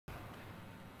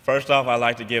First off, I'd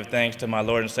like to give thanks to my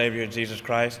Lord and Savior, Jesus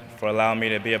Christ, for allowing me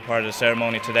to be a part of the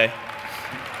ceremony today.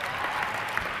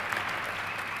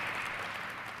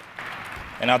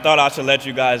 And I thought I should let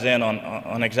you guys in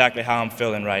on exactly how I'm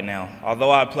feeling right now.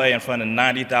 Although I play in front of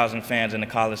 90,000 fans in the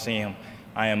Coliseum,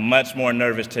 I am much more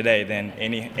nervous today than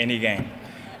any game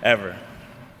ever.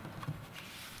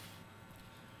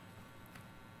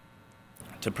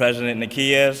 To President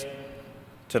Nikias,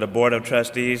 to the Board of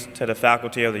Trustees, to the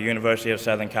faculty of the University of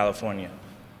Southern California,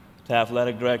 to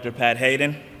Athletic Director Pat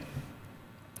Hayden,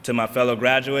 to my fellow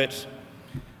graduates,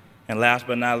 and last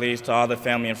but not least, to all the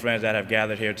family and friends that have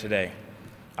gathered here today.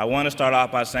 I want to start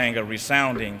off by saying a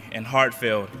resounding and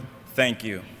heartfelt thank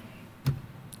you.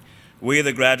 We,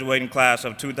 the graduating class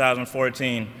of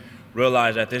 2014,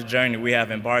 realize that this journey we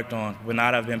have embarked on would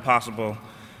not have been possible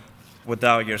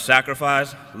without your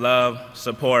sacrifice, love,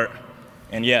 support,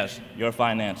 and yes, your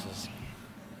finances.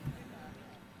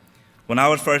 When I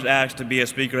was first asked to be a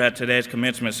speaker at today's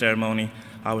commencement ceremony,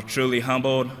 I was truly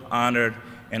humbled, honored,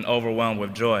 and overwhelmed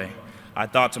with joy. I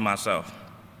thought to myself,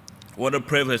 what a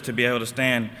privilege to be able to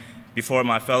stand before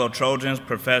my fellow Trojans,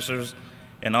 professors,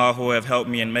 and all who have helped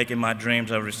me in making my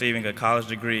dreams of receiving a college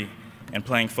degree and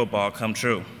playing football come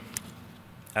true.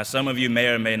 As some of you may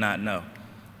or may not know,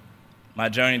 my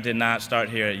journey did not start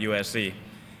here at USC.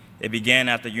 It began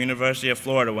at the University of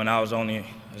Florida when I was only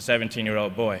a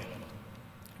 17-year-old boy.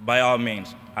 By all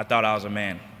means, I thought I was a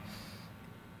man.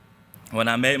 When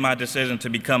I made my decision to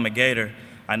become a Gator,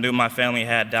 I knew my family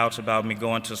had doubts about me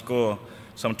going to school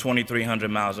some 2,300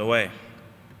 miles away.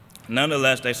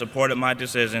 Nonetheless, they supported my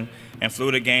decision and flew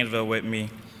to Gainesville with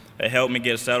me. They helped me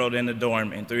get settled in the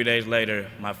dorm, and 3 days later,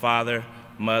 my father,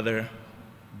 mother,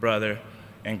 brother,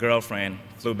 and girlfriend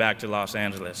flew back to Los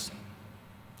Angeles,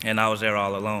 and I was there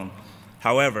all alone.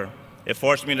 However, it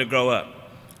forced me to grow up.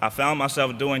 I found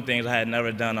myself doing things I had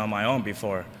never done on my own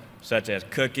before, such as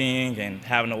cooking and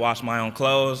having to wash my own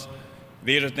clothes.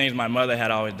 These are things my mother had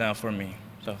always done for me.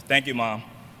 So thank you, Mom.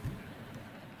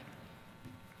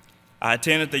 I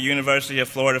attended the University of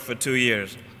Florida for 2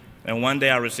 years, and one day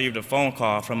I received a phone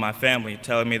call from my family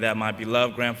telling me that my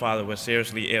beloved grandfather was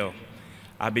seriously ill.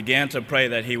 I began to pray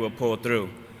that he would pull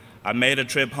through. I made a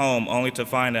trip home only to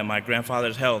find that my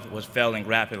grandfather's health was failing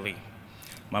rapidly.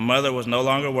 My mother was no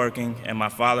longer working, and my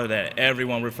father, that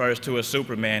everyone refers to as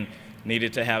Superman,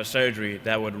 needed to have surgery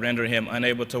that would render him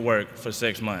unable to work for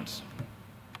 6 months.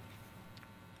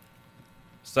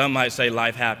 Some might say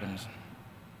life happens,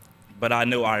 but I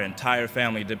knew our entire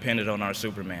family depended on our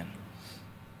Superman.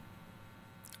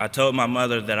 I told my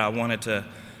mother that I wanted to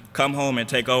come home and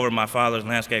take over my father's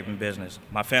landscaping business.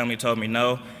 My family told me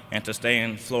no, and to stay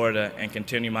in Florida and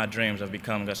continue my dreams of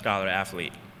becoming a scholar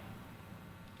athlete.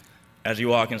 As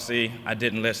you all can see, I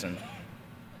didn't listen.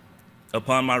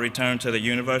 Upon my return to the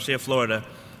University of Florida,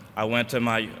 I went to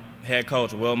my head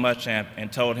coach, Will Muschamp,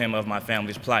 and told him of my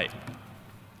family's plight.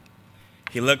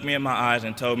 He looked me in my eyes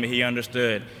and told me he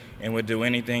understood and would do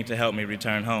anything to help me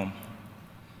return home.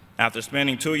 After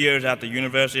spending 2 years at the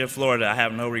University of Florida, I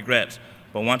have no regrets,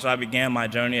 but once I began my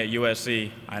journey at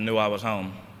USC, I knew I was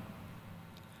home.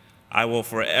 I will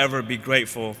forever be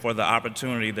grateful for the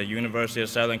opportunity the University of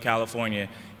Southern California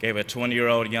gave a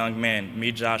 20-year-old young man,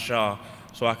 me, Josh Shaw,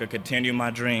 so I could continue my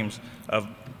dreams of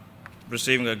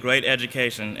receiving a great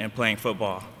education and playing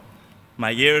football. My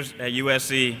years at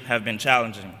USC have been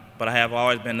challenging, but I have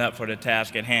always been up for the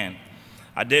task at hand.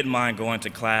 I didn't mind going to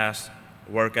class,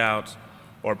 workouts,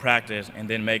 or practice, and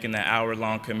then making that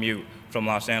hour-long commute from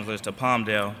Los Angeles to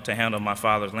Palmdale to handle my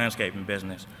father's landscaping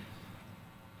business.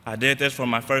 I did this for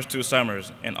my first 2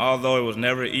 summers, and although it was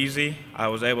never easy, I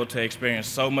was able to experience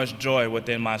so much joy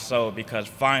within my soul because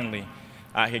finally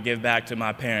I could give back to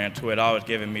my parents who had always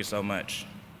given me so much.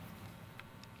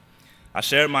 I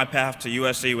shared my path to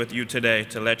USC with you today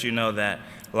to let you know that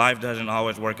life doesn't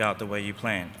always work out the way you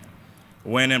plan.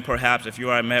 When and perhaps if you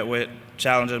are met with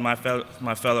challenges,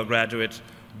 my fellow graduates,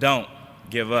 don't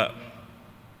give up.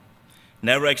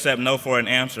 Never accept no for an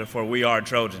answer, for we are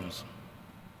Trojans.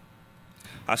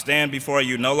 I stand before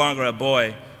you no longer a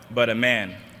boy, but a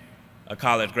man, a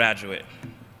college graduate.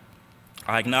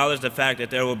 I acknowledge the fact that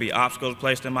there will be obstacles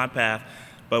placed in my path,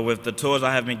 but with the tools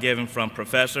I have been given from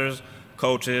professors,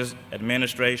 coaches,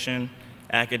 administration,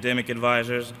 academic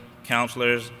advisors,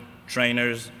 counselors,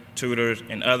 trainers, tutors,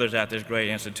 and others at this great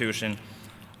institution,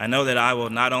 I know that I will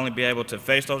not only be able to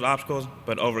face those obstacles,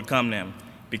 but overcome them,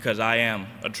 because I am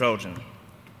a Trojan.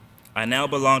 I now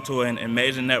belong to an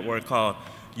amazing network called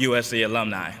USC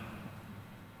Alumni.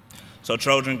 So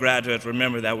Trojan graduates,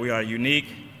 remember that we are unique,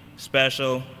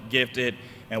 special, gifted,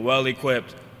 and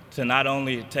well-equipped to not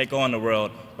only take on the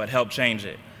world, but help change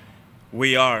it.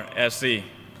 We are SC,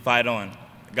 fight on.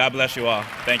 God bless you all.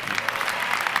 Thank you.